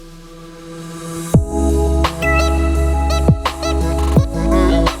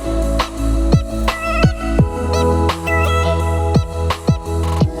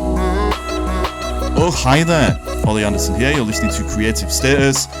hi there, Ollie Anderson here. You're listening to Creative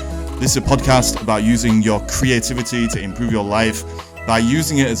Status. This is a podcast about using your creativity to improve your life by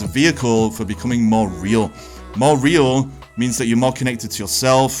using it as a vehicle for becoming more real. More real means that you're more connected to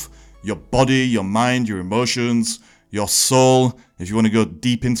yourself, your body, your mind, your emotions, your soul, if you want to go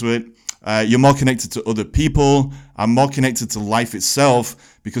deep into it. You're more connected to other people and more connected to life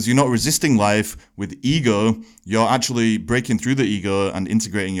itself because you're not resisting life with ego. You're actually breaking through the ego and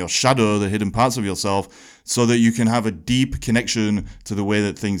integrating your shadow, the hidden parts of yourself, so that you can have a deep connection to the way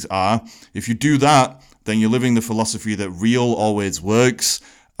that things are. If you do that, then you're living the philosophy that real always works,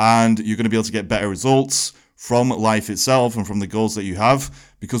 and you're going to be able to get better results from life itself and from the goals that you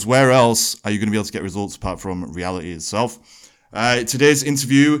have, because where else are you going to be able to get results apart from reality itself? Today's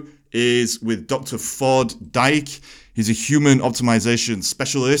interview is with Dr. Ford Dyke. He's a human optimization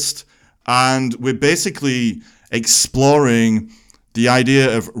specialist, and we're basically exploring the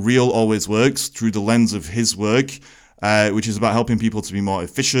idea of real always works through the lens of his work, which is about helping people to be more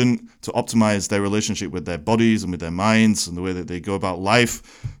efficient, to optimize their relationship with their bodies and with their minds and the way that they go about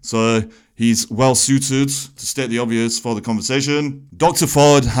life. So he's well suited, to state the obvious, for the conversation. Dr.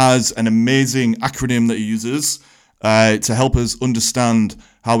 Ford has an amazing acronym that he uses to help us understand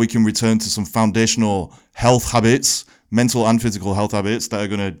how we can return to some foundational health habits, mental and physical health habits that are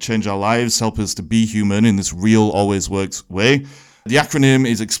going to change our lives, help us to be human in this real always works way. The acronym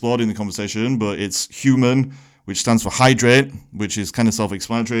is explored in the conversation, but it's HUMAN, which stands for hydrate, which is kind of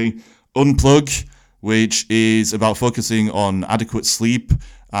self-explanatory. Unplug, which is about focusing on adequate sleep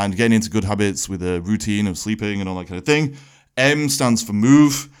and getting into good habits with a routine of sleeping and all that kind of thing. M stands for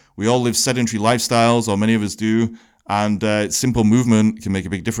move. We all live sedentary lifestyles, or many of us do, and simple movement can make a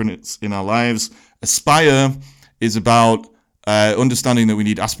big difference in our lives. Aspire is about understanding that we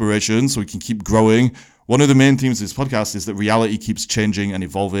need aspiration so we can keep growing. One of the main themes of this podcast is that reality keeps changing and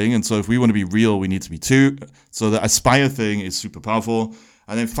evolving, and so if we want to be real, we need to be too. So the aspire thing is super powerful.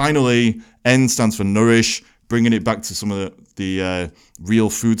 And then finally, N stands for nourish, bringing it back to some of the real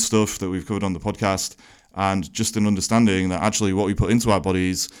food stuff that we've covered on the podcast, and just an understanding that actually what we put into our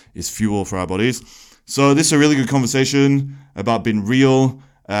bodies is fuel for our bodies. So this is a really good conversation about being real.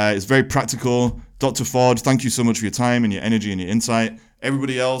 It's very practical. Dr. Ford, thank you so much for your time and your energy and your insight.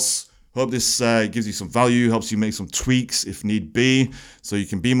 Everybody else, hope this gives you some value, helps you make some tweaks if need be, so you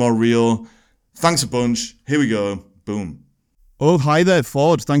can be more real. Thanks a bunch. Here we go. Boom. Oh, hi there,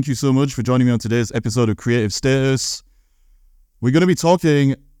 Ford. Thank you so much for joining me on today's episode of Creative Status. We're going to be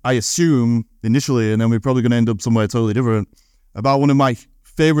talking, I assume, initially, and then we're probably going to end up somewhere totally different, about one of my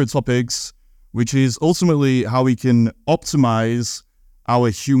favorite topics, which is ultimately how we can optimize our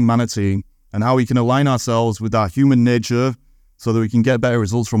humanity and how we can align ourselves with our human nature so that we can get better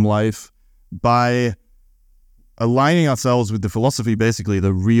results from life by aligning ourselves with the philosophy, basically,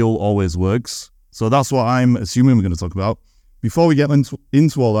 that real always works. So that's what I'm assuming we're going to talk about. Before we get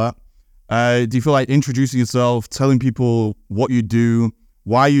into all that, do you feel like introducing yourself, telling people what you do,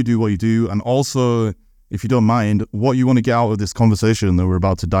 why you do what you do, and also, if you don't mind, what you want to get out of this conversation that we're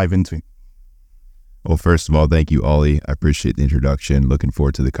about to dive into? Well, first of all, thank you, Ollie. I appreciate the introduction. Looking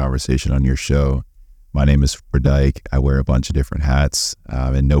forward to the conversation on your show. My name is Ford Dyke. I wear a bunch of different hats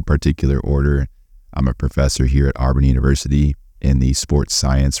in no particular order. I'm a professor here at Auburn University in the sports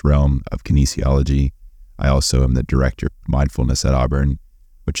science realm of kinesiology. I also am the director of mindfulness at Auburn,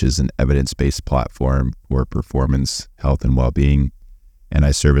 which is an evidence-based platform for performance, health, and well-being. And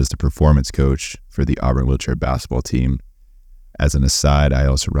I serve as the performance coach for the Auburn wheelchair basketball team. As an aside, I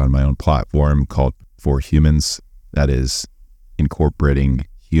also run my own platform called For Humans, that is incorporating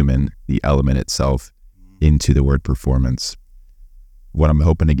human, the element itself, into the word performance. What I'm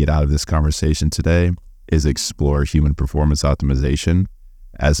hoping to get out of this conversation today is explore human performance optimization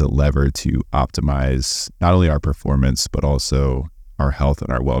as a lever to optimize not only our performance, but also our health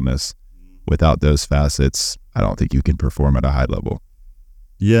and our wellness. Without those facets, I don't think you can perform at a high level.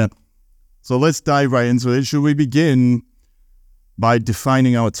 Yeah. So let's dive right into it. Should we begin by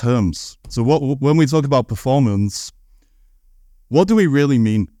defining our terms? So when we talk about performance, what do we really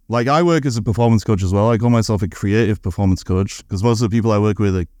mean? Like, I work as a performance coach as well. I call myself a creative performance coach because most of the people I work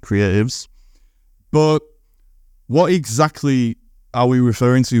with are creatives. But what exactly are we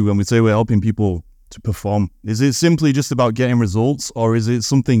referring to when we say we're helping people to perform? Is it simply just about getting results, or is it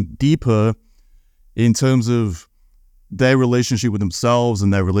something deeper in terms of their relationship with themselves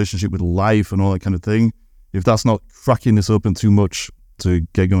and their relationship with life and all that kind of thing? If that's not cracking this open too much to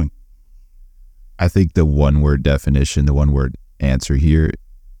get going. I think the one-word definition, the one-word answer here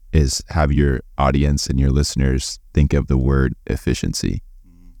is have your audience and your listeners think of the word efficiency.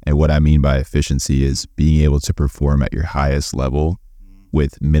 And what I mean by efficiency is being able to perform at your highest level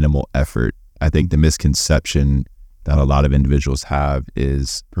with minimal effort I think the misconception that a lot of individuals have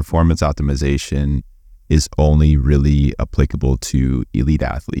is performance optimization is only really applicable to elite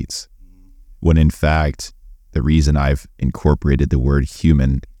athletes, when in fact, the reason I've incorporated the word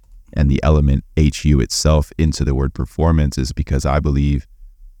human and the element HU itself into the word performance is because I believe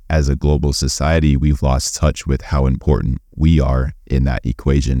as a global society, we've lost touch with how important we are in that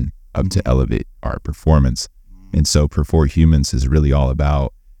equation to elevate our performance. And so Perfor Humans is really all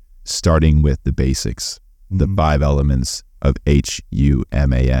about starting with the basics, the 5 elements of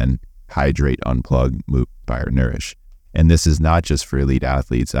HUMAN: hydrate, unplug, move, inspire, nourish. And this is not just for elite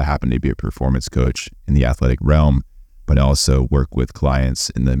athletes. I happen to be a performance coach in the athletic realm, but I also work with clients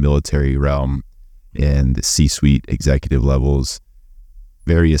in the military realm, in the C-suite executive levels,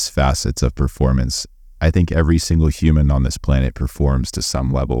 various facets of performance. I think every single human on this planet performs to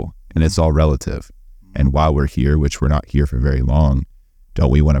some level, and it's all relative. And while we're here, which we're not here for very long,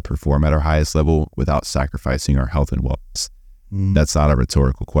 don't we want to perform at our highest level without sacrificing our health and wellness? That's not a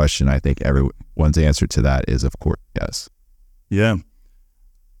rhetorical question. I think everyone's answer to that is, of course, yes. Yeah.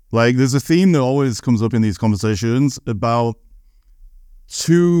 Like, there's a theme that always comes up in these conversations about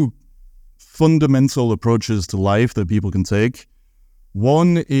 2 fundamental approaches to life that people can take.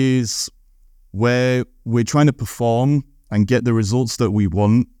 One is where we're trying to perform and get the results that we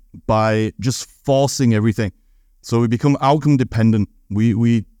want by just forcing everything. So we become outcome dependent.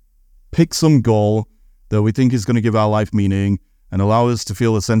 We pick some goal that we think is going to give our life meaning and allow us to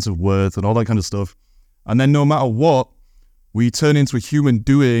feel a sense of worth and all that kind of stuff. And then no matter what, we turn into a human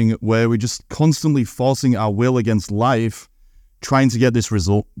doing where we're just constantly forcing our will against life, trying to get this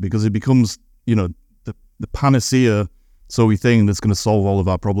result, because it becomes, the panacea, so we think, that's going to solve all of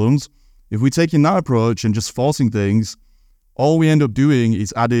our problems. If we take in that approach and just forcing things, all we end up doing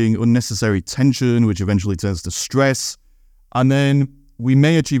is adding unnecessary tension, which eventually turns to stress. And then we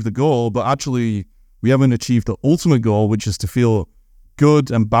may achieve the goal, but actually we haven't achieved the ultimate goal, which is to feel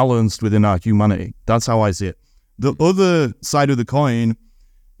good and balanced within our humanity. That's how I see it. The other side of the coin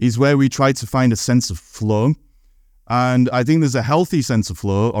is where we try to find a sense of flow. And I think there's a healthy sense of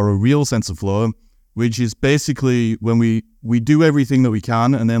flow, or a real sense of flow, which is basically when we do everything that we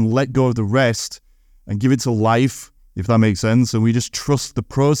can and then let go of the rest and give it to life, if that makes sense. And we just trust the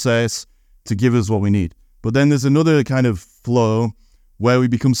process to give us what we need. But then there's another kind of flow where we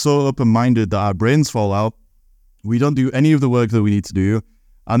become so open-minded that our brains fall out. We don't do any of the work that we need to do.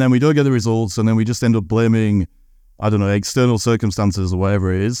 And then we don't get the results. And then we just end up blaming, external circumstances or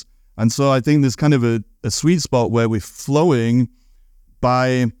whatever it is. And so I think there's kind of a sweet spot where we're flowing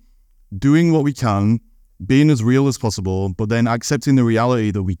by doing what we can, being as real as possible, but then accepting the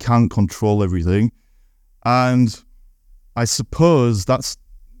reality that we can't control everything. And I suppose that's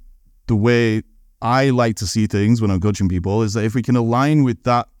the way I like to see things when I'm coaching people, is that if we can align with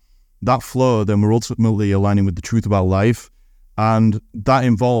that flow, then we're ultimately aligning with the truth about life. And that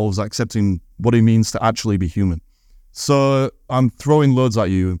involves accepting what it means to actually be human. So I'm throwing loads at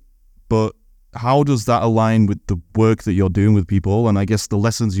you, but how does that align with the work that you're doing with people? And I guess the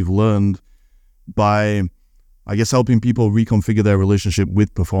lessons you've learned by, helping people reconfigure their relationship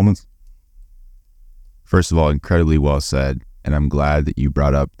with performance? First of all, incredibly well said. And I'm glad that you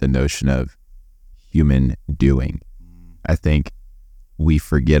brought up the notion of human doing. I think we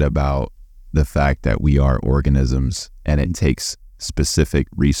forget about the fact that we are organisms, and it takes specific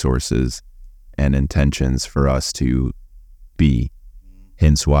resources and intentions for us to be.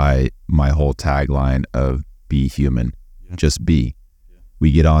 Hence why my whole tagline of be human, just be.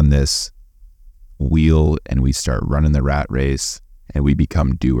 We get on this wheel and we start running the rat race and we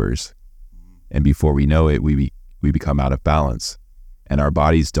become doers. And before we know it, we become out of balance. And our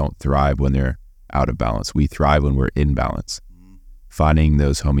bodies don't thrive when they're out of balance. We thrive when we're in balance. Finding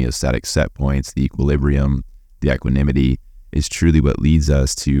those homeostatic set points, the equilibrium, the equanimity is truly what leads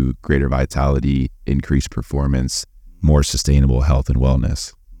us to greater vitality, increased performance, more sustainable health and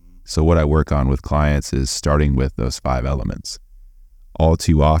wellness. So what I work on with clients is starting with those 5 elements. All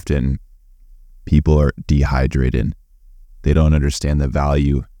too often, people are dehydrated. They don't understand the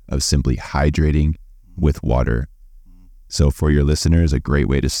value of simply hydrating with water. So for your listeners, a great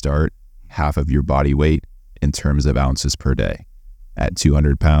way to start, half of your body weight in terms of ounces per day. At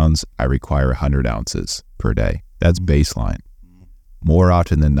 200 pounds, I require 100 ounces per day. That's baseline. More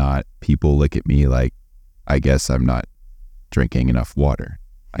often than not, people look at me like, I guess I'm not drinking enough water.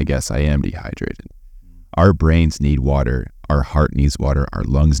 I guess I am dehydrated. Our brains need water. Our heart needs water. Our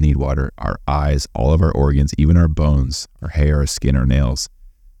lungs need water. Our eyes, all of our organs, even our bones, our hair, our skin, our nails,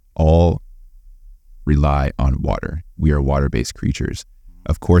 all rely on water. We are water-based creatures.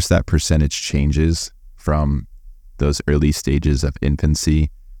 Of course, that percentage changes from those early stages of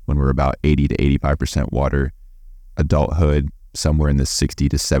infancy when we're about 80 to 85% water, adulthood somewhere in the 60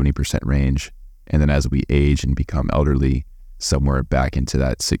 to 70% range. And then as we age and become elderly, somewhere back into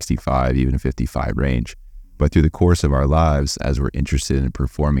that 65, even 55 range. But through the course of our lives, as we're interested in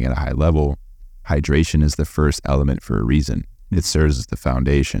performing at a high level, hydration is the first element for a reason. It serves as the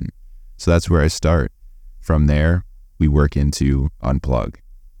foundation. So that's where I start. From there, we work into unplug.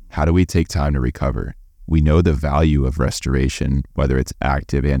 How do we take time to recover? We know the value of restoration, whether it's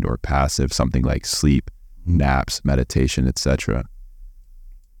active and or passive, something like sleep, naps, meditation, etc.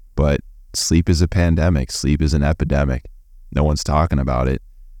 But sleep is a pandemic. Sleep is an epidemic. No one's talking about it,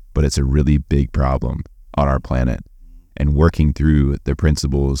 but it's a really big problem on our planet. And working through the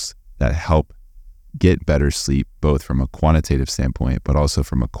principles that help get better sleep, both from a quantitative standpoint, but also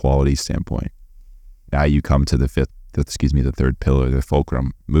from a quality standpoint. Now you come to the third pillar, the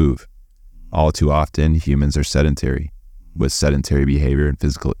fulcrum, move. All too often, humans are sedentary. With sedentary behavior and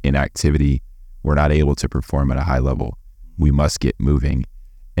physical inactivity, we're not able to perform at a high level. We must get moving.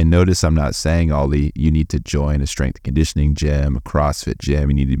 And notice I'm not saying, Ollie, you need to join a strength and conditioning gym, a CrossFit gym,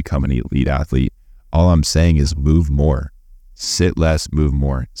 you need to become an elite athlete. All I'm saying is move more. Sit less, move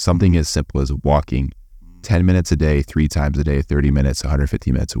more. Something as simple as walking 10 minutes a day, 3 times a day, 30 minutes,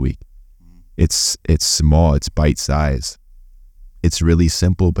 150 minutes a week. It's small, it's bite size. It's really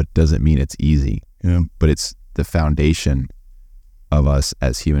simple, but doesn't mean it's easy. Yeah. But it's the foundation of us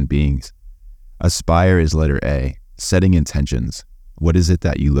as human beings. Aspire is letter A, setting intentions. What is it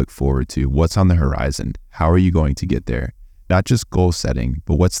that you look forward to? What's on the horizon? How are you going to get there? Not just goal setting,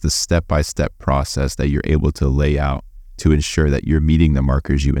 but what's the step-by-step process that you're able to lay out to ensure that you're meeting the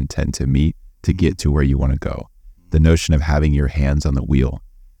markers you intend to meet to get to where you want to go. The notion of having your hands on the wheel,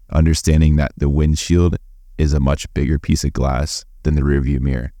 understanding that the windshield is a much bigger piece of glass than the rearview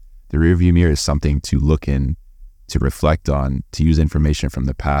mirror. The rearview mirror is something to look in, to reflect on, to use information from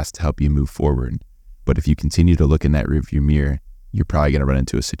the past to help you move forward. But if you continue to look in that rearview mirror, you're probably going to run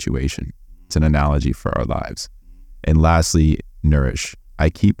into a situation. It's an analogy for our lives. And lastly, nourish. I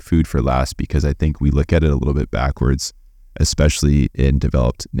keep food for last because I think we look at it a little bit backwards, especially in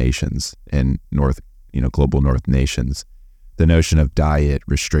developed nations and global north nations. The notion of diet,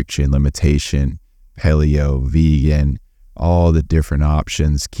 restriction, limitation, paleo, vegan, all the different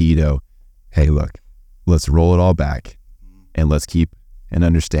options, keto. Hey, look, let's roll it all back and let's keep an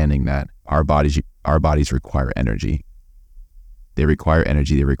understanding that our bodies require energy. They require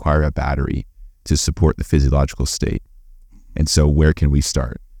energy. They require a battery to support the physiological state. And so where can we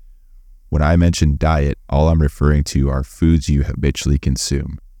start? When I mention diet, all I'm referring to are foods you habitually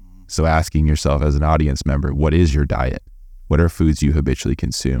consume. So asking yourself as an audience member, what is your diet? What are foods you habitually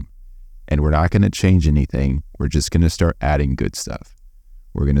consume? And we're not going to change anything. We're just going to start adding good stuff.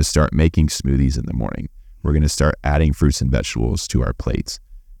 We're going to start making smoothies in the morning. We're going to start adding fruits and vegetables to our plates,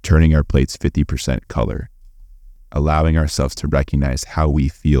 turning our plates 50% color, allowing ourselves to recognize how we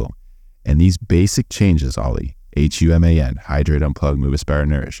feel. And these basic changes, Ollie, HUMAN, hydrate, unplug, move, aspire,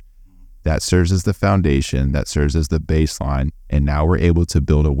 nourish, that serves as the foundation, that serves as the baseline. And now we're able to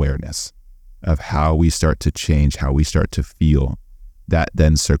build awareness of how we start to change, how we start to feel. That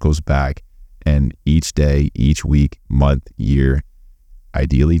then circles back, and each day, each week, month, year,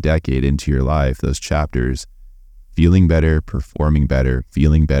 ideally decade into your life, those chapters, feeling better, performing better,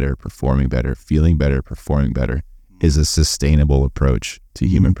 feeling better, performing better, feeling better, performing better, is a sustainable approach to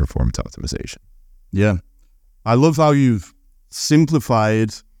human performance optimization. Yeah. I love how you've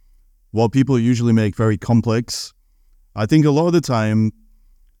simplified what people usually make very complex. I think a lot of the time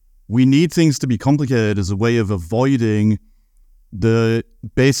we need things to be complicated as a way of avoiding the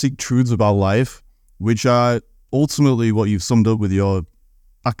basic truths about life, which are ultimately what you've summed up with your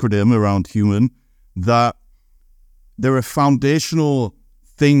acronym around human, that there are foundational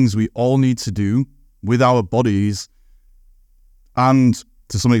things we all need to do with our bodies, and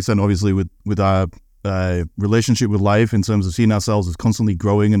to some extent, obviously, with our relationship with life in terms of seeing ourselves as constantly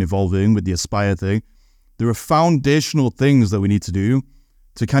growing and evolving with the Aspire thing. There are foundational things that we need to do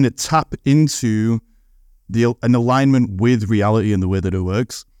to kind of tap into an alignment with reality and the way that it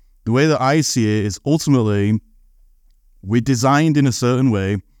works. The way that I see it is ultimately we're designed in a certain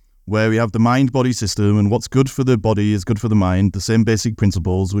way where we have the mind-body system, and what's good for the body is good for the mind, the same basic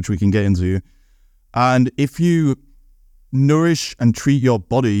principles, which we can get into. And if you nourish and treat your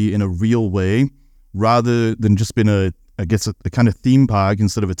body in a real way, rather than just being a kind of theme park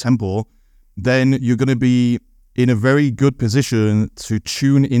instead of a temple, then you're going to be in a very good position to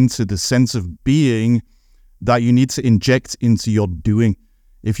tune into the sense of being that you need to inject into your doing.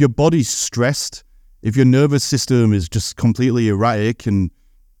 If your body's stressed, if your nervous system is just completely erratic and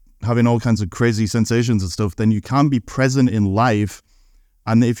having all kinds of crazy sensations and stuff, then you can't be present in life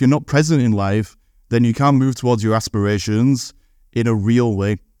And if you're not present in life, then you can't move towards your aspirations in a real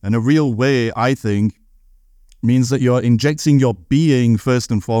way. And a real way, I think, means that you're injecting your being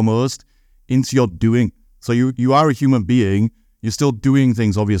first and foremost into your doing. So you are a human being. You're still doing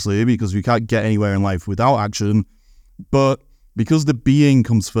things, obviously, because we can't get anywhere in life without action. But because the being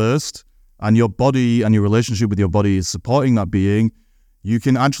comes first, and your body and your relationship with your body is supporting that being, you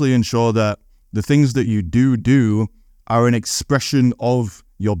can actually ensure that the things that you do are an expression of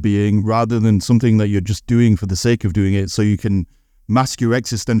your being rather than something that you're just doing for the sake of doing it. So you can mask your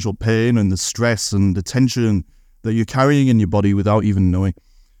existential pain and the stress and the tension that you're carrying in your body without even knowing.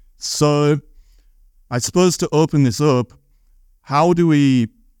 So I suppose to open this up, how do we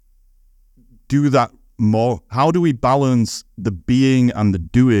do that more? How do we balance the being and the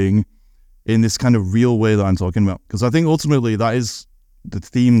doing in this kind of real way that I'm talking about? Because I think ultimately that is the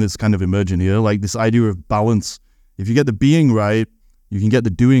theme that's kind of emerging here, like this idea of balance. If you get the being right, you can get the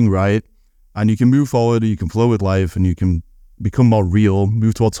doing right, and you can move forward, you can flow with life, and you can become more real,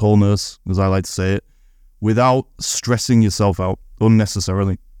 move towards wholeness, as I like to say it, without stressing yourself out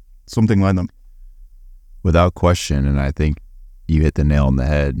unnecessarily. Something like that. Without question, and I think you hit the nail on the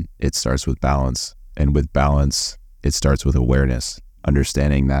head. It starts with balance. And with balance, it starts with awareness,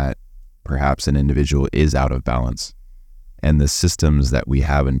 understanding that perhaps an individual is out of balance. And the systems that we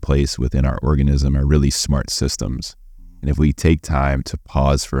have in place within our organism are really smart systems. And if we take time to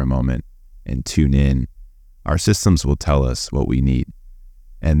pause for a moment and tune in, our systems will tell us what we need.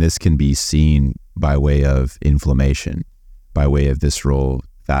 And this can be seen by way of inflammation, by way of visceral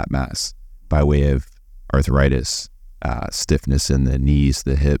fat mass, by way of arthritis, stiffness in the knees,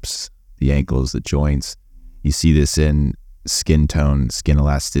 the hips, the ankles, the joints. You see this in skin tone, skin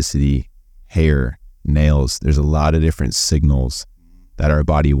elasticity, hair, nails. There's a lot of different signals that our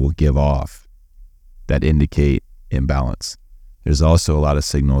body will give off that indicate imbalance. There's also a lot of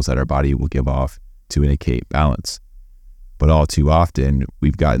signals that our body will give off to indicate balance. But all too often,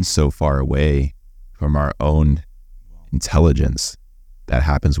 we've gotten so far away from our own intelligence that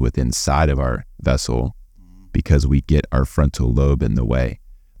happens within inside of our vessel because we get our frontal lobe in the way.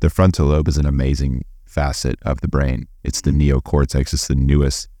 The frontal lobe is an amazing facet of the brain. It's the neocortex. It's the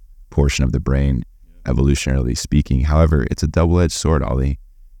newest portion of the brain, evolutionarily speaking. However, it's a double-edged sword, Ollie,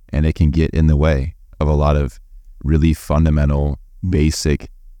 and it can get in the way of a lot of really fundamental, basic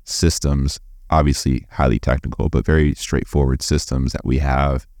systems, obviously highly technical, but very straightforward systems that we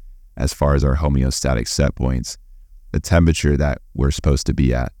have as far as our homeostatic set points, the temperature that we're supposed to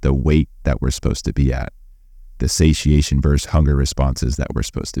be at, the weight that we're supposed to be at, the satiation versus hunger responses that we're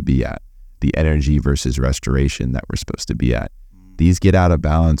supposed to be at, the energy versus restoration that we're supposed to be at. These get out of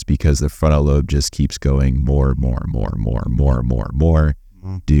balance because the frontal lobe just keeps going more,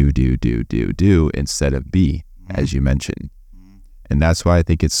 do, instead of be, as you mentioned. And that's why I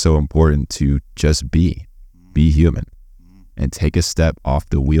think it's so important to just be human, and take a step off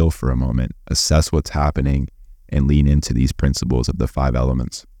the wheel for a moment, assess what's happening, and lean into these principles of the 5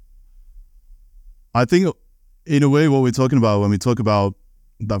 elements. I think in a way what we're talking about when we talk about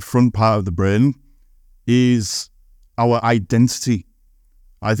that front part of the brain is our identity.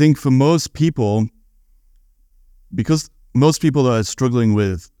 I think for most people, because most people are struggling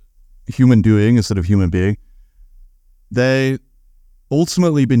with human doing instead of human being, they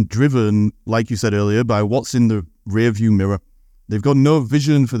ultimately been driven, like you said earlier, by what's in the rear view mirror. They've got no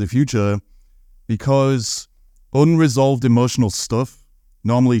vision for the future because unresolved emotional stuff,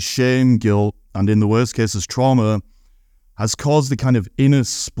 normally shame, guilt, and in the worst cases trauma, has caused a kind of inner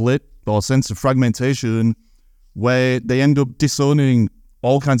split or sense of fragmentation where they end up disowning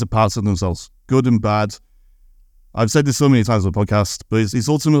all kinds of parts of themselves, good and bad. I've said this so many times on the podcast, but it's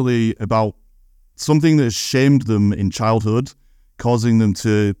ultimately about something that has shamed them in childhood, causing them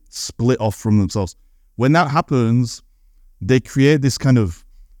to split off from themselves. When that happens, they create this kind of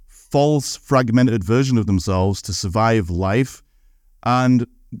false, fragmented version of themselves to survive life. And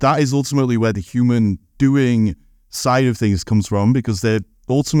that is ultimately where the human doing side of things comes from, because they're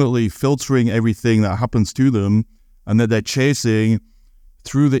ultimately filtering everything that happens to them and that they're chasing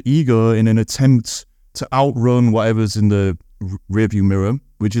through the ego in an attempt to outrun whatever's in the rearview mirror,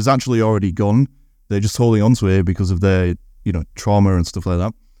 which is actually already gone. They're just holding onto it because of their, trauma and stuff like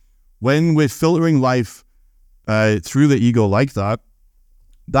that. When we're filtering life through the ego like that,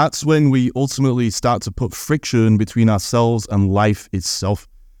 that's when we ultimately start to put friction between ourselves and life itself.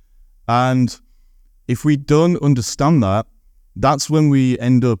 And if we don't understand that, that's when we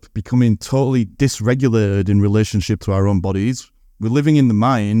end up becoming totally dysregulated in relationship to our own bodies. We're living in the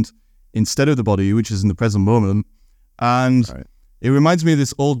mind instead of the body, which is in the present moment. And It reminds me of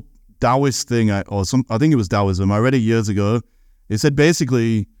this old Taoist thing, I think it was Taoism. I read it years ago. It said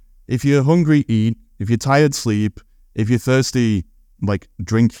basically, if you're hungry, eat. If you're tired, sleep. If you're thirsty, like,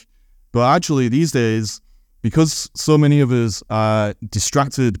 drink. But actually, these days, because so many of us are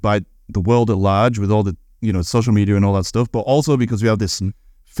distracted by the world at large with all the, social media and all that stuff, but also because we have this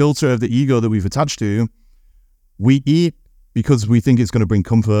filter of the ego that we've attached to, we eat because we think it's going to bring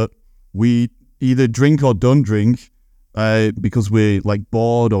comfort. We either drink or don't drink because we're like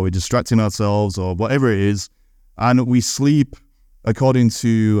bored or we're distracting ourselves or whatever it is. And we sleep according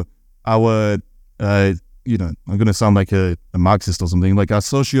to our, I'm going to sound like a Marxist or something, like our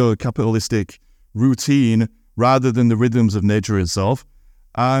socio-capitalistic routine rather than the rhythms of nature itself.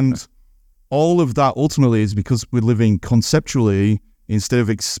 And all of that ultimately is because we're living conceptually instead of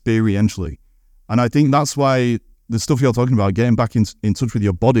experientially. And I think that's why the stuff you're talking about, getting back in touch with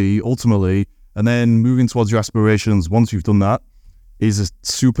your body ultimately, and then moving towards your aspirations once you've done that, is a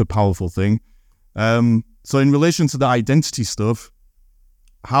super powerful thing. So in relation to the identity stuff,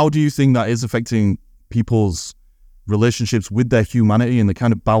 how do you think that is affecting people's relationships with their humanity and the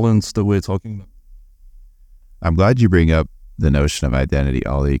kind of balance that we're talking about? I'm glad you bring up the notion of identity,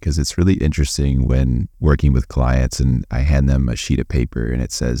 Ollie, because it's really interesting when working with clients and I hand them a sheet of paper and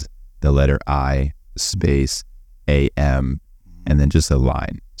it says the letter I, space, AM, and then just a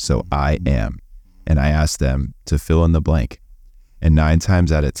line. So I am. And I ask them to fill in the blank. And 9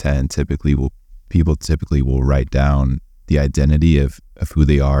 times out of 10, people typically will write down the identity of who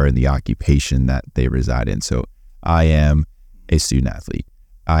they are and the occupation that they reside in. So I am a student athlete.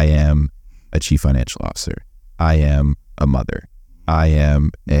 I am a chief financial officer. I am a mother. I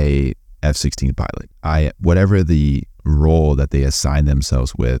am a F-16 pilot. Whatever the role that they assign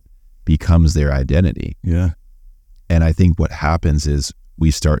themselves with becomes their identity. Yeah. And I think what happens is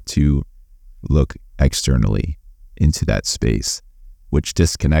we start to look externally into that space, which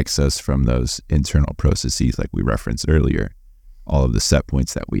disconnects us from those internal processes like we referenced earlier, all of the set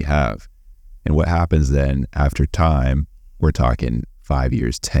points that we have. And what happens then after time, we're talking 5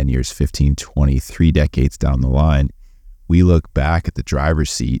 years, 10 years, 15, 20, 3 decades down the line, we look back at the driver's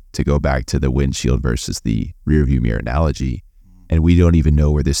seat to go back to the windshield versus the rearview mirror analogy, and we don't even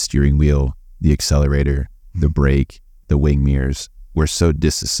know where the steering wheel, the accelerator, the brake, the wing mirrors, we're so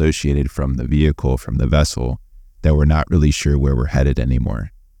disassociated from the vehicle, from the vessel, that we're not really sure where we're headed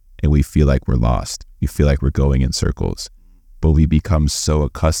anymore. And we feel like we're lost. We feel like we're going in circles. But we become so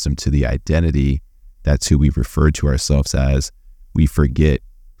accustomed to the identity, that's who we refer to ourselves as, we forget,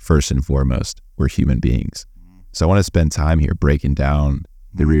 first and foremost, we're human beings. So I want to spend time here breaking down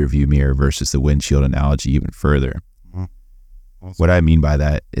the rear view mirror versus the windshield analogy even further. What I mean by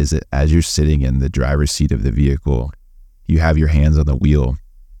that is that as you're sitting in the driver's seat of the vehicle, you have your hands on the wheel,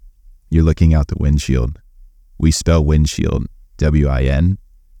 you're looking out the windshield. We spell windshield,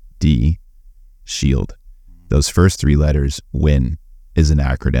 W-I-N-D, shield. Those first 3 letters, WIN, is an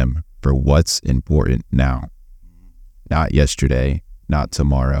acronym for what's important now. Not yesterday, not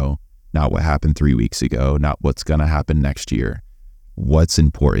tomorrow, not what happened 3 weeks ago, not what's going to happen next year. What's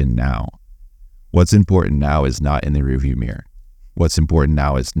important now? What's important now is not in the rearview mirror. What's important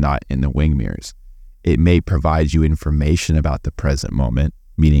now is not in the wing mirrors. It may provide you information about the present moment,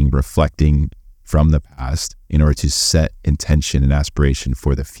 meaning reflecting from the past in order to set intention and aspiration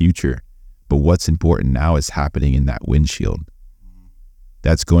for the future. But what's important now is happening in that windshield.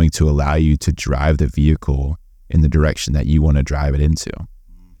 That's going to allow you to drive the vehicle in the direction that you want to drive it into.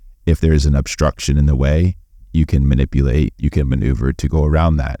 If there's an obstruction in the way, you can manipulate, you can maneuver to go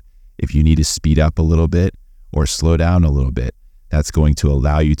around that. If you need to speed up a little bit or slow down a little bit, that's going to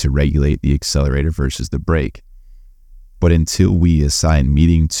allow you to regulate the accelerator versus the brake. But until we assign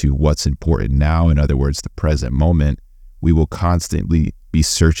meaning to what's important now, in other words, the present moment, we will constantly be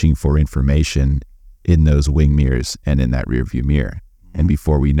searching for information in those wing mirrors and in that rear view mirror. And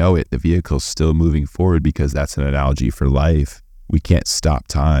before we know it, the vehicle's still moving forward, because that's an analogy for life. We can't stop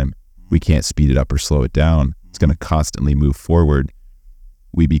time. We can't speed it up or slow it down. It's going to constantly move forward.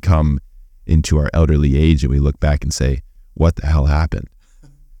 We become into our elderly age and we look back and say, what the hell happened?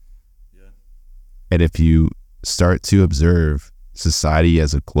 Yeah. And if you start to observe society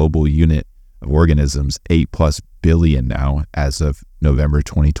as a global unit of organisms, 8+ billion now, as of November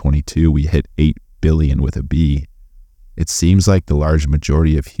 2022, we hit 8 billion with a B. It seems like the large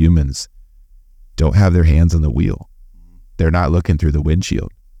majority of humans don't have their hands on the wheel. They're not looking through the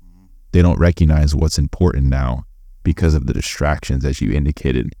windshield. They don't recognize what's important now because of the distractions, as you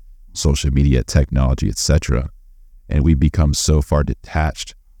indicated, social media, technology, etc. And we become so far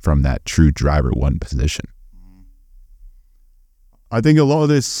detached from that true driver one position. I think a lot of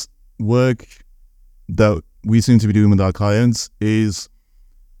this work that we seem to be doing with our clients is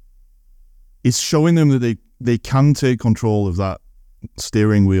showing them that they can take control of that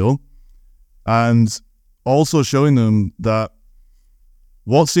steering wheel, and also showing them that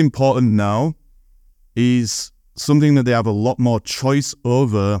what's important now is something that they have a lot more choice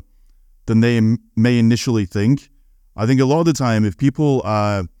over than they may initially think. I think a lot of the time, if people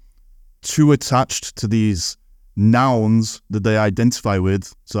are too attached to these nouns that they identify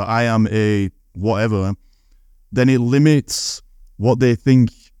with, so I am a whatever, then it limits what they think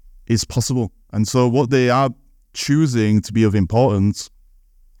is possible. And so what they are choosing to be of importance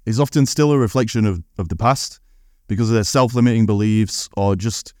is often still a reflection of the past, because of their self-limiting beliefs, or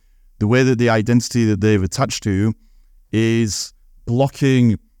just the way that the identity that they've attached to is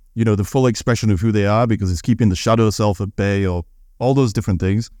blocking, the full expression of who they are, because it's keeping the shadow self at bay, or all those different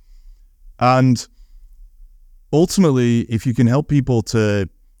things. And ultimately, if you can help people to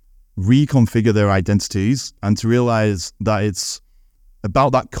reconfigure their identities and to realize that it's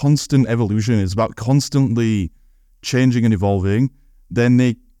about that constant evolution, it's about constantly changing and evolving, then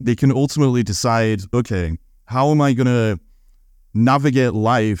they can ultimately decide, okay, how am I going to navigate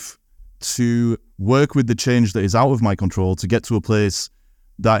life to work with the change that is out of my control to get to a place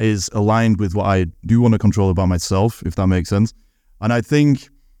that is aligned with what I do want to control about myself, if that makes sense. And I think,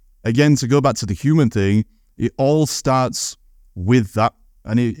 again, to go back to the human thing, it all starts with that.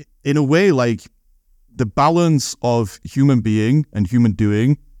 And in a way, like, the balance of human being and human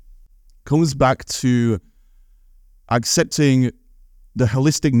doing comes back to accepting the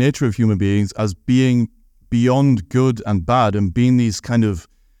holistic nature of human beings as being beyond good and bad, and being these kind of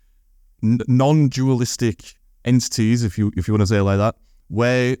non-dualistic entities, if you want to say it like that,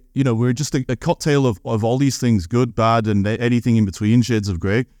 where, we're just a cocktail of all these things, good, bad, and anything in between, shades of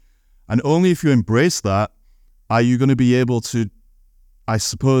grey. And only if you embrace that are you going to be able to, I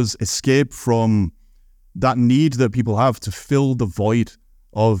suppose, escape from that need that people have to fill the void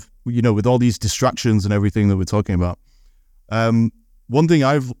of, with all these distractions and everything that we're talking about. One thing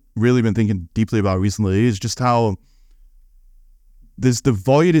I've really been thinking deeply about recently is just how there's the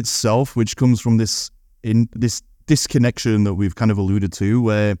void itself, which comes from this disconnection that we've kind of alluded to,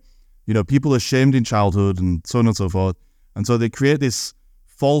 where, people are shamed in childhood and so on and so forth. And so they create this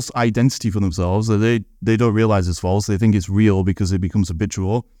false identity for themselves that they don't realize is false. They think it's real because it becomes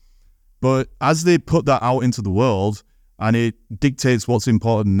habitual. But as they put that out into the world and it dictates what's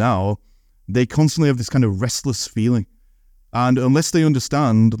important now, they constantly have this kind of restless feeling. And unless they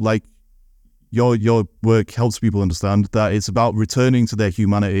understand, like your work helps people understand, that it's about returning to their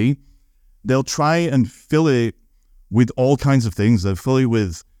humanity, they'll try and fill it with all kinds of things. They'll fill it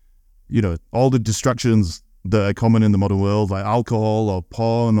with, all the distractions that are common in the modern world, like alcohol or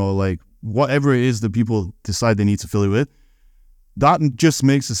porn or like whatever it is that people decide they need to fill it with. That just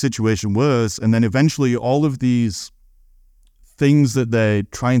makes the situation worse. And then eventually all of these things that they're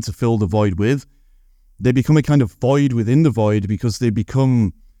trying to fill the void with, they become a kind of void within the void, because they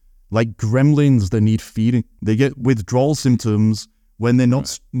become like gremlins that need feeding. They get withdrawal symptoms when they're not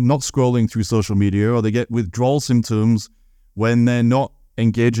scrolling through social media, or they get withdrawal symptoms when they're not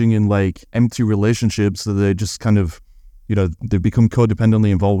engaging in like empty relationships that they just kind of, they become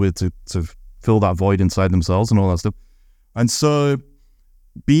codependently involved with to fill that void inside themselves and all that stuff. And so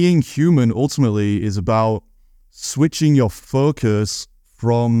being human ultimately is about switching your focus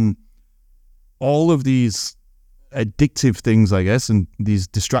from all of these addictive things, I guess, and these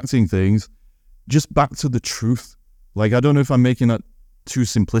distracting things, just back to the truth. Like, I don't know if I'm making that too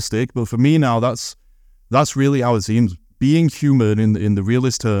simplistic, but for me now, that's really how it seems. Being human in the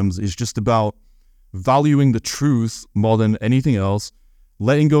realist terms is just about valuing the truth more than anything else,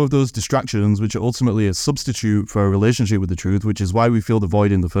 letting go of those distractions, which are ultimately a substitute for a relationship with the truth, which is why we feel the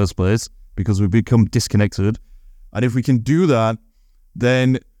void in the first place, because we become disconnected. And if we can do that,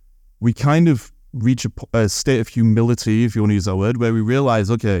 then we kind of reach a state of humility, if you want to use that word, where we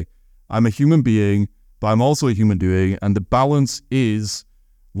realize, okay, I'm a human being, but I'm also a human doing. And the balance is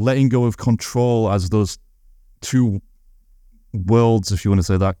letting go of control as those two worlds, if you want to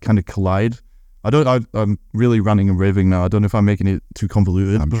say that, kind of collide. I'm really ranting and raving now. I don't know if I'm making it too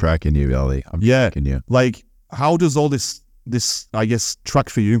convoluted. I'm tracking you, Ellie. Tracking you. Like, how does all this, I guess, track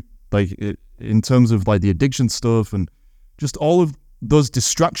for you? Like, in terms of like the addiction stuff and just all of those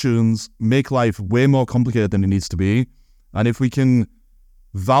distractions make life way more complicated than it needs to be. And if we can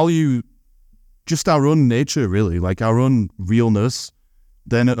value just our own nature, really, like our own realness,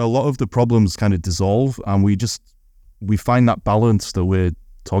 then a lot of the problems kind of dissolve, and we find that balance that we're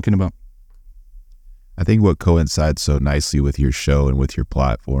talking about. I think what coincides so nicely with your show and with your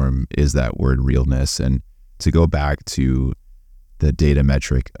platform is that word realness. And to go back to the data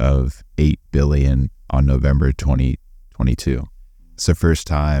metric of 8 billion on November 2022, It's the first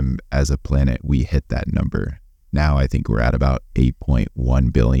time as a planet we hit that number. Now I think we're at about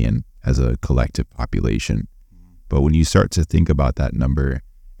 8.1 billion as a collective population. But when you start to think about that number,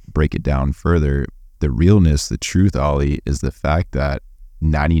 break it down further, the realness, the truth, Ollie, is the fact that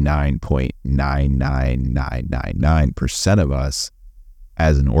 99.99999% of us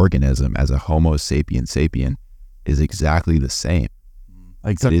as an organism, as a Homo sapien sapien, is exactly the same.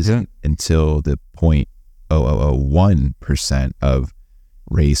 Exactly. It isn't until the 0.0001% of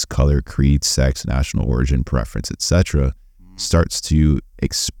race, color, creed, sex, national origin, preference, etc., starts to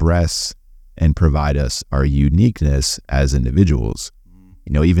express and provide us our uniqueness as individuals.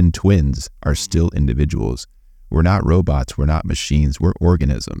 You know, even twins are still individuals. We're not robots, we're not machines, we're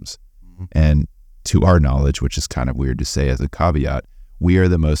organisms. And to our knowledge, which is kind of weird to say as a caveat, we are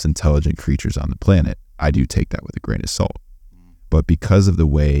the most intelligent creatures on the planet. I do take that with a grain of salt. But because of the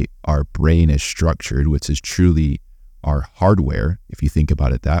way our brain is structured, which is truly our hardware, if you think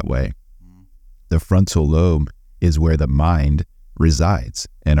about it that way, the frontal lobe is where the mind resides,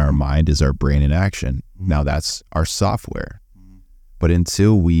 and our mind is our brain in action. Now that's our software. But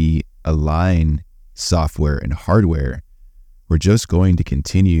until we align software and hardware, we're just going to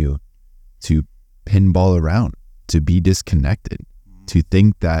continue to pinball around, to be disconnected, to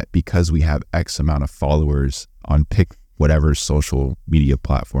think that because we have X amount of followers on pick whatever social media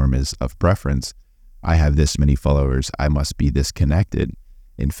platform is of preference, I have this many followers, I must be this connected.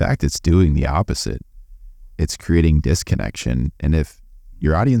 In fact, it's doing the opposite. It's creating disconnection. And if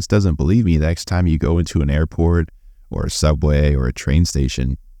your audience doesn't believe me, the next time you go into an airport or a subway or a train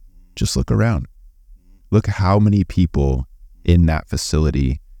station, just look around. Look how many people in that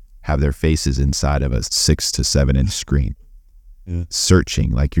facility have their faces inside of a 6 to 7 inch screen,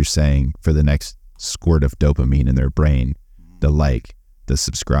 searching, like you're saying, for the next squirt of dopamine in their brain, the like, the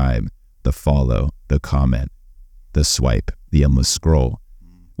subscribe, the follow, the comment, the swipe, the endless scroll.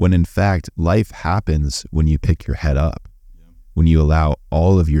 When in fact, life happens when you pick your head up, when you allow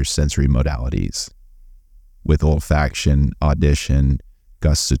all of your sensory modalities with olfaction, audition,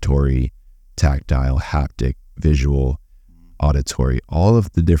 gustatory, tactile, haptic, visual, auditory, all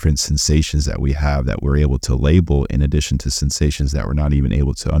of the different sensations that we have that we're able to label in addition to sensations that we're not even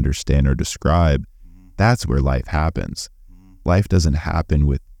able to understand or describe. That's where life happens. Life doesn't happen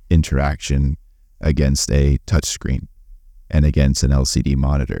with interaction against a touchscreen and against an LCD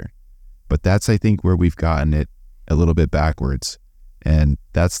monitor. But that's, I think, where we've gotten it a little bit backwards. And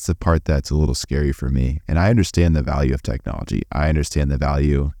that's the part that's a little scary for me. And I understand the value of technology. I understand the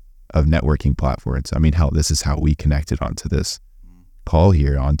value of networking platforms. I mean, hell, this is how we connected onto this call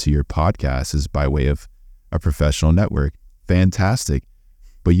here, onto your podcast, is by way of a professional network. Fantastic.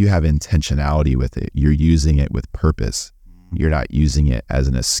 But you have intentionality with it. You're using it with purpose. You're not using it as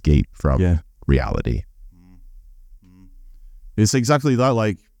an escape from reality. It's exactly that.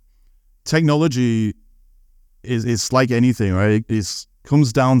 Like, technology it's like anything, right? It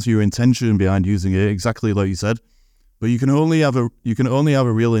comes down to your intention behind using it, exactly like you said. But you can only have a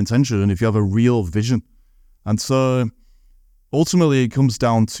real intention if you have a real vision. And so ultimately it comes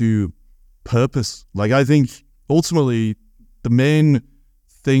down to purpose. Like, I think ultimately the main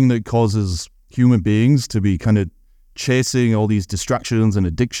thing that causes human beings to be kind of chasing all these distractions and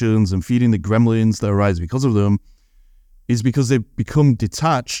addictions and feeding the gremlins that arise because of them is because they've become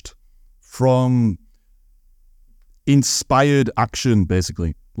detached from inspired action,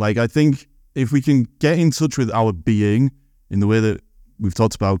 basically. Like, I think if we can get in touch with our being in the way that we've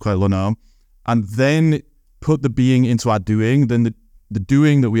talked about quite a lot now, and then put the being into our doing, then the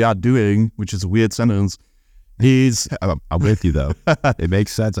doing that we are doing, which is a weird sentence, is... I'm with you, though. It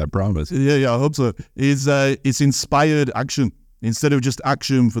makes sense, I promise. Yeah, I hope so. It's inspired action, instead of just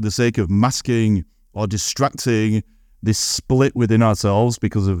action for the sake of masking or distracting this split within ourselves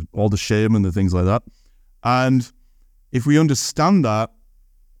because of all the shame and the things like that. And if we understand that,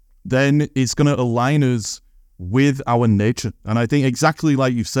 then it's going to align us with our nature. And I think exactly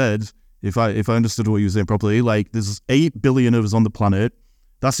like you said, if I understood what you were saying properly, like, there's 8 billion of us on the planet.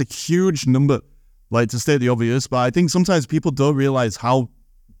 That's a huge number, like, to state the obvious. But I think sometimes people don't realize how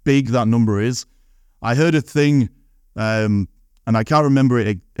big that number is. I heard a thing, and I can't remember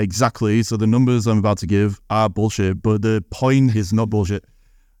it exactly, so the numbers I'm about to give are bullshit, but the point is not bullshit.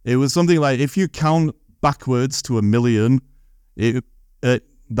 It was something like, if you count backwards to 1 million,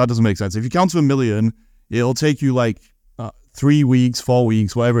 that doesn't make sense. If you count to 1 million, it'll take you like 3 weeks, 4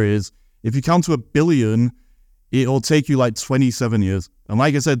 weeks, whatever it is. If you count to 1 billion, it'll take you like 27 years. And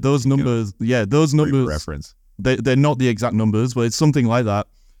like I said, those numbers, those numbers, reference. They're not the exact numbers, but it's something like that.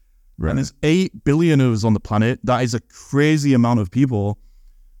 Right. And there's 8 billion of us on the planet. That is a crazy amount of people.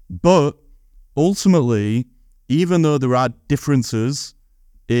 But ultimately, even though there are differences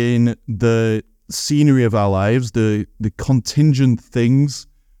in the scenery of our lives, the contingent things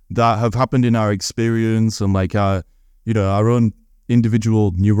that have happened in our experience and like our own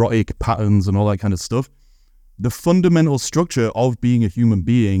individual neurotic patterns and all that kind of stuff, the fundamental structure of being a human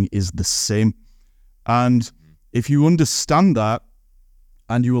being is the same. And if you understand that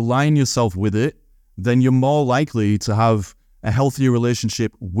and you align yourself with it, then you're more likely to have a healthier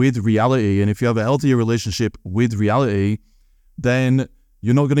relationship with reality. And if you have a healthier relationship with reality, then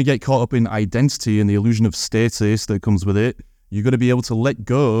you're not going to get caught up in identity and the illusion of status that comes with it. You're going to be able to let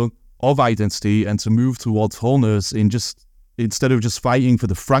go of identity and to move towards wholeness instead of just fighting for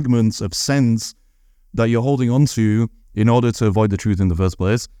the fragments of sense that you're holding on to in order to avoid the truth in the first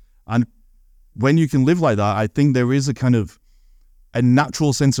place. And when you can live like that, I think there is a kind of a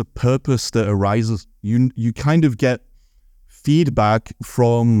natural sense of purpose that arises. You kind of get feedback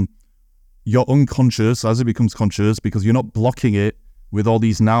from your unconscious as it becomes conscious, because you're not blocking it with all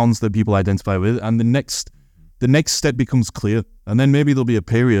these nouns that people identify with. And the next step becomes clear. And then maybe there'll be a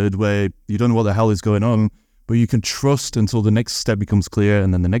period where you don't know what the hell is going on, but you can trust until the next step becomes clear,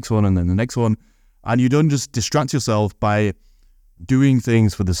 and then the next one, and then the next one. And you don't just distract yourself by doing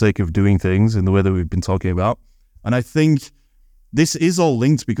things for the sake of doing things in the way that we've been talking about. And I think this is all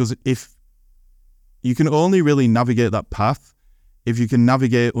linked, because if you can only really navigate that path if you can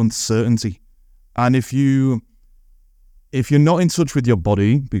navigate uncertainty. And if you're not in touch with your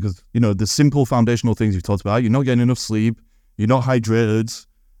body, because, the simple foundational things you've talked about, you're not getting enough sleep, you're not hydrated,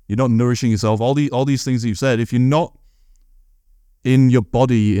 you're not nourishing yourself, all these things that you've said, if you're not in your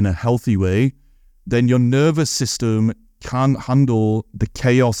body in a healthy way, then your nervous system can't handle the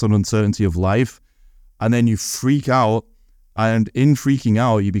chaos and uncertainty of life. And then you freak out. And in freaking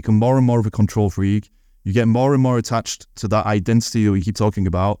out, you become more and more of a control freak. You get more and more attached to that identity that we keep talking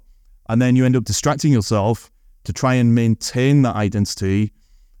about. And then you end up distracting yourself to try and maintain that identity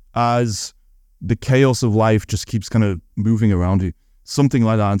as the chaos of life just keeps kind of moving around you. Something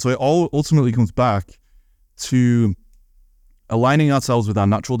like that. And so it all ultimately comes back to aligning ourselves with our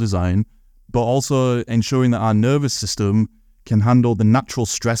natural design, but also ensuring that our nervous system can handle the natural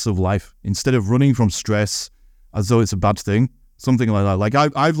stress of life instead of running from stress as though it's a bad thing. Something like that. Like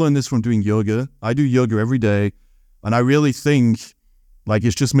I've learned this from doing yoga. I do yoga every day, and I really think like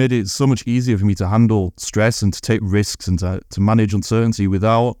it's just made it so much easier for me to handle stress and to take risks and to manage uncertainty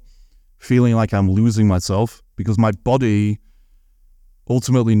without feeling like I'm losing myself, because my body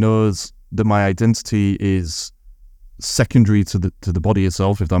ultimately knows that my identity is secondary to the body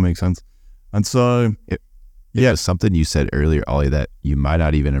itself, if that makes sense. And so yeah, something you said earlier, Ollie, that you might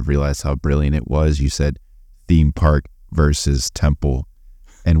not even have realized how brilliant it was. You said theme park versus temple.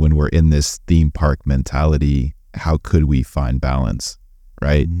 And when we're in this theme park mentality, how could we find balance,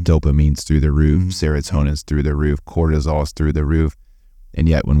 right? Mm-hmm. Dopamine's through the roof, serotonin's through the roof, cortisol's through the roof. And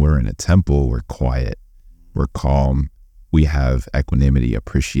yet when we're in a temple, we're quiet, we're calm, we have equanimity,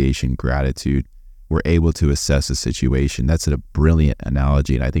 appreciation, gratitude. We're able to assess a situation. That's a brilliant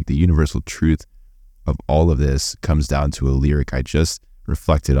analogy. And I think the universal truth of all of this comes down to a lyric I just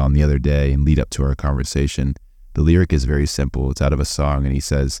reflected on the other day and lead up to our conversation. The lyric is very simple. It's out of a song, and he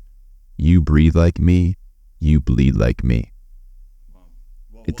says, "You breathe like me, you bleed like me."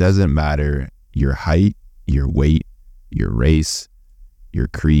 It doesn't matter your height, your weight, your race, your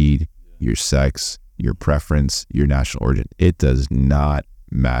creed, your sex, your preference, your national origin. It does not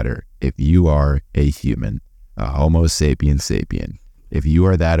matter. If you are a human, a Homo sapiens sapien, if you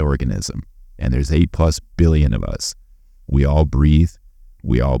are that organism, and there's 8+ billion of us, we all breathe,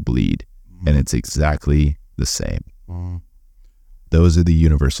 we all bleed, and it's exactly the same. Those are the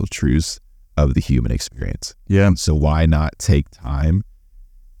universal truths of the human experience. Yeah. So why not take time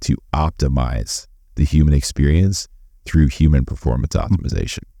to optimize the human experience through human performance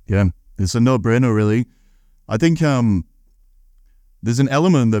optimization? Yeah, it's a no-brainer, really. I think there's an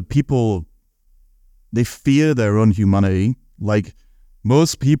element that people, they fear their own humanity. Like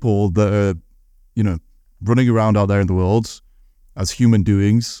most people that are, running around out there in the world as human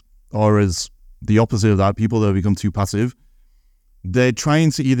doings, or as the opposite of that, people that have become too passive, they're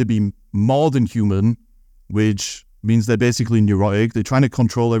trying to either be more than human, which means they're basically neurotic. They're trying to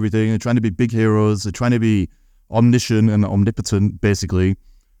control everything. They're trying to be big heroes. They're trying to be omniscient and omnipotent, basically.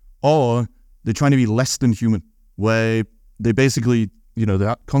 Or they're trying to be less than human, where they basically,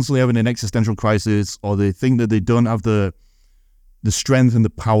 they're constantly having an existential crisis, or they think that they don't have the strength and the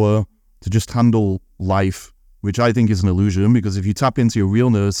power to just handle life, which I think is an illusion, because if you tap into your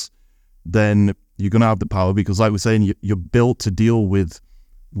realness, then you're going to have the power, because like we're saying, you're built to deal with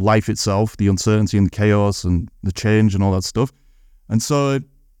life itself, the uncertainty and the chaos and the change and all that stuff. And so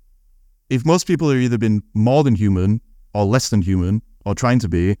if most people have either been more than human or less than human or trying to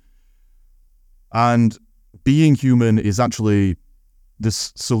be, and being human is actually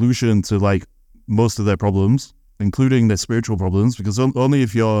this solution to like most of their problems, including their spiritual problems, because only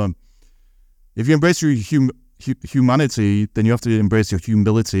if you embrace your humanity, then you have to embrace your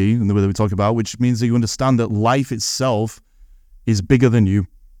humility in the way that we talk about, which means that you understand that life itself is bigger than you,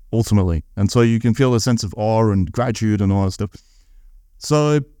 ultimately. And so you can feel a sense of awe and gratitude and all that stuff.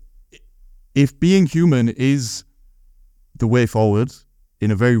 So if being human is the way forward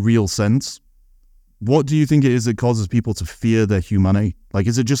in a very real sense, what do you think it is that causes people to fear their humanity? Like,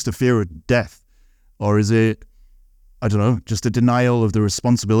 is it just a fear of death? Or is it, I don't know, just a denial of the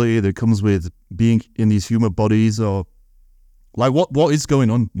responsibility that comes with being in these human bodies? Or like, what is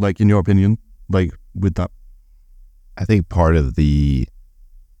going on, like, in your opinion, like, with that? I think part of the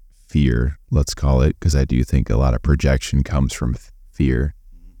fear, let's call it, because I do think a lot of projection comes from fear,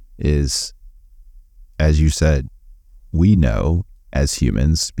 is, as you said, we know as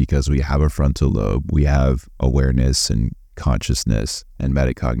humans, because we have a frontal lobe, we have awareness and consciousness and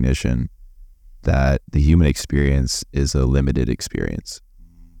metacognition, that the human experience is a limited experience.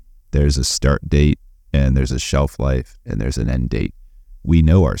 There's a start date and there's a shelf life and there's an end date. We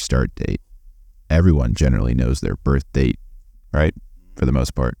know our start date. Everyone generally knows their birth date, right? For the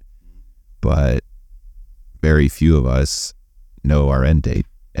most part. But very few of us know our end date.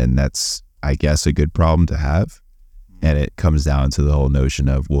 And that's, I guess, a good problem to have. And it comes down to the whole notion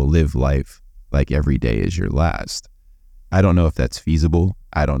of, we'll live life like every day is your last. I don't know if that's feasible.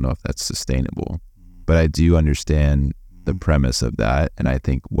 I don't know if that's sustainable. But I do understand the premise of that. And I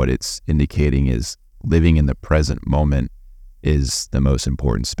think what it's indicating is living in the present moment is the most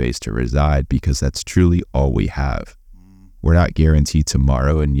important space to reside, because that's truly all we have. We're not guaranteed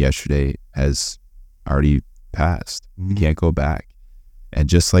tomorrow, and yesterday has already passed. We can't go back. And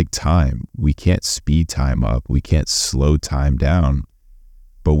just like time, we can't speed time up. We can't slow time down.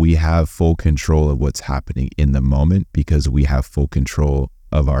 But we have full control of what's happening in the moment, because we have full control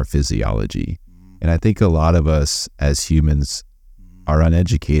of our physiology. And I think a lot of us as humans are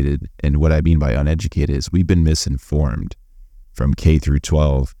uneducated. And what I mean by uneducated is we've been misinformed from K through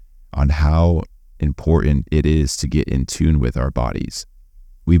 12 on how important it is to get in tune with our bodies.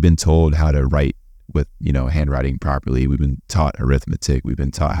 We've been told how to write with, handwriting properly. We've been taught arithmetic. We've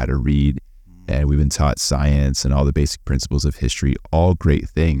been taught how to read, and we've been taught science and all the basic principles of history, all great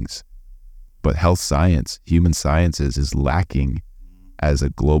things. But health science, human sciences, is lacking as a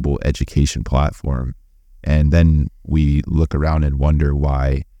global education platform. And then we look around and wonder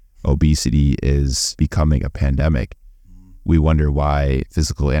why obesity is becoming a pandemic. We wonder why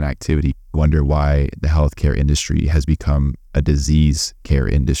physical inactivity, wonder why the healthcare industry has become a disease care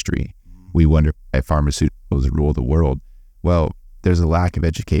industry. We wonder if pharmaceuticals rule the world. Well, there's a lack of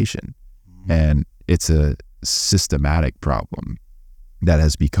education, and it's a systematic problem that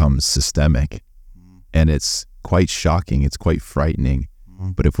has become systemic, and it's quite shocking. It's quite frightening.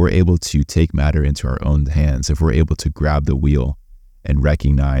 But if we're able to take matter into our own hands, if we're able to grab the wheel and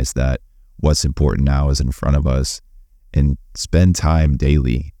recognize that what's important now is in front of us, and spend time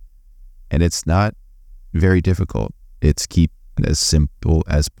daily, and it's not very difficult. It's keep it as simple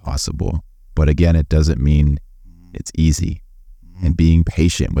as possible. But again, it doesn't mean it's easy. And being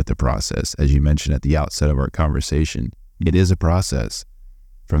patient with the process, as you mentioned at the outset of our conversation, it is a process.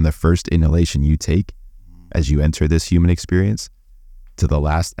 From the first inhalation you take as you enter this human experience to the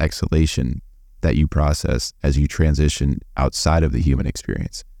last exhalation that you process as you transition outside of the human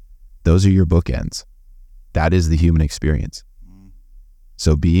experience. Those are your bookends. That is the human experience.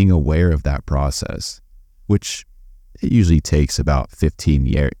 So being aware of that process, which it usually takes about 15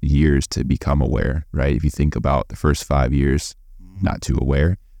 years to become aware, right? If you think about the first 5 years, not too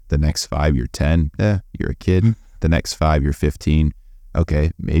aware. The next 5, you're 10, you're a kid. The next 5, you're 15.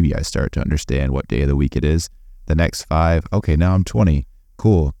 Okay, maybe I start to understand what day of the week it is. The next 5, okay, now I'm 20.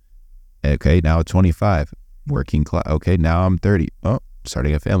 Cool. Okay, now 25. Working class. Okay, now I'm 30. Oh,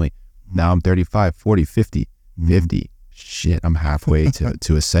 starting a family. Now I'm 35, 40, 50, 50. Shit, I'm halfway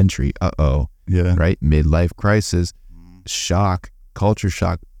to a century. Uh-oh. Yeah. Right? Midlife crisis, shock, culture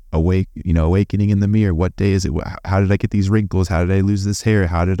shock, awakening in the mirror. What day is it? How did I get these wrinkles? How did I lose this hair?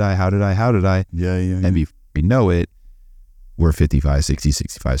 How did I? Yeah. And before we know it, we're 55, 60,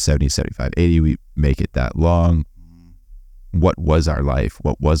 65, 70, 75, 80. We make it that long. What was our life?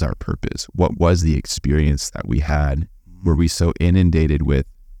 What was our purpose? What was the experience that we had? Were we so inundated with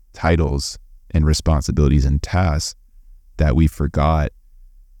titles and responsibilities and tasks that we forgot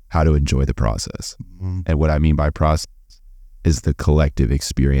how to enjoy the process? And what I mean by process is the collective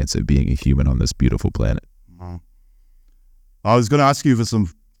experience of being a human on this beautiful planet. I was going to ask you for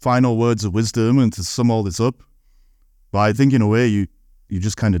some final words of wisdom and to sum all this up. But I think in a way you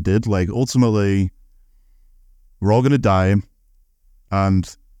just kind of did. Like, ultimately, we're all going to die,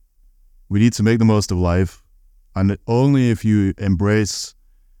 and we need to make the most of life. And only if you embrace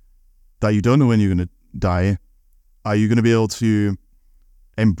that you don't know when you're going to die, are you going to be able to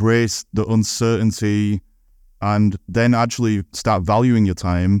embrace the uncertainty and then actually start valuing your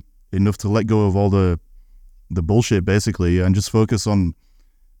time enough to let go of all the bullshit, basically, and just focus on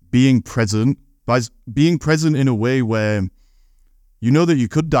being present. By being present in a way where you know that you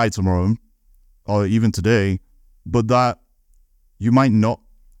could die tomorrow or even today, but that you might not.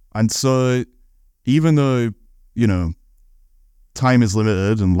 And so even though, time is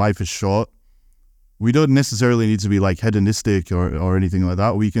limited and life is short, we don't necessarily need to be like hedonistic or anything like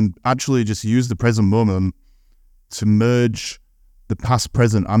that. We can actually just use the present moment to merge the past,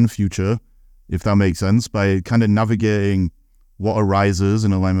 present, and future, if that makes sense, by kind of navigating what arises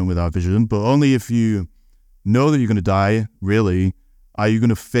in alignment with our vision. But only if you know that you're going to die, really, are you going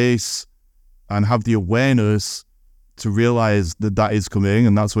to face and have the awareness to realize that is coming.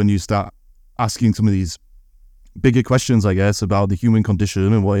 And that's when you start asking some of these bigger questions, I guess, about the human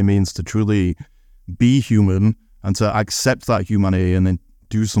condition and what it means to truly be human and to accept that humanity and then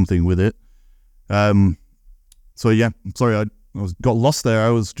do something with it. So yeah, sorry, I got lost there. I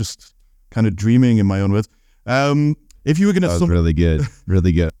was just kind of dreaming in my own words. If you were going to... That was really good,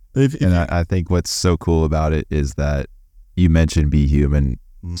 really good. I think what's so cool about it is that you mentioned be human,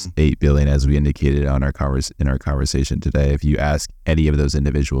 8 billion, as we indicated on our conversation today. If you ask any of those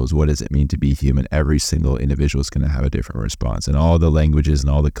individuals, what does it mean to be human? Every single individual is going to have a different response. In all the languages and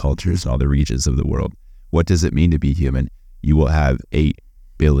all the cultures and all the regions of the world, what does it mean to be human? You will have 8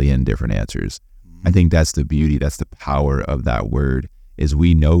 billion different answers. I think that's the beauty, that's the power of that word, is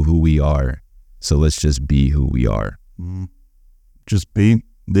we know who we are. So let's just be who we are. Just be.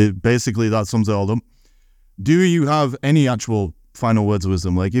 Basically, that sums it all up. Do you have any actual final words of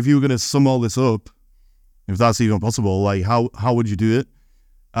wisdom? Like, if you were going to sum all this up, if that's even possible, like how would you do it?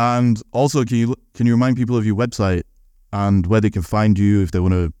 And also, can you remind people of your website and where they can find you if they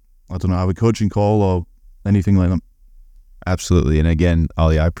want to, I don't know, have a coaching call or anything like that? Absolutely. And again,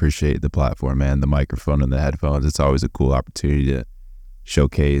 Ollie, I appreciate the platform, man, the microphone and the headphones. It's always a cool opportunity to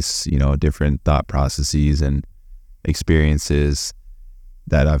showcase, different thought processes and experiences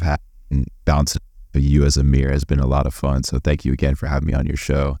that I've had, and bouncing you as a mirror has been a lot of fun. So thank you again for having me on your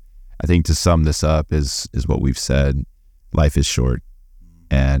show. I think to sum this up is what we've said. Life is short,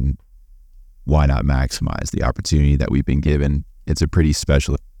 and why not maximize the opportunity that we've been given? It's a pretty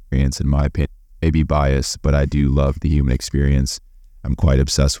special experience, in my opinion. Maybe biased, but I do love the human experience. I'm quite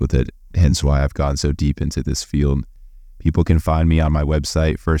obsessed with it, hence why I've gone so deep into this field. People can find me on my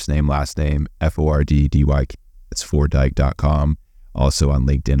website, first name, last name, FORDDYK. It's fordyke.com. Also on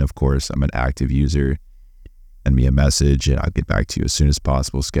LinkedIn, of course. I'm an active user. Send me a message and I'll get back to you as soon as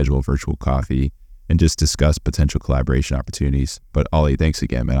possible. Schedule a virtual coffee and just discuss potential collaboration opportunities. But Ollie, thanks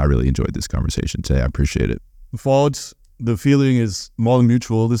again, man. I really enjoyed this conversation today. I appreciate it. Ford, the feeling is more than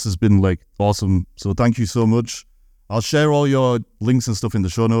mutual. This has been awesome. So thank you so much. I'll share all your links and stuff in the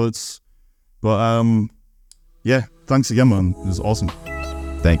show notes. But yeah, thanks again, man. It was awesome.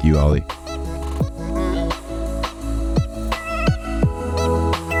 Thank you, Ollie.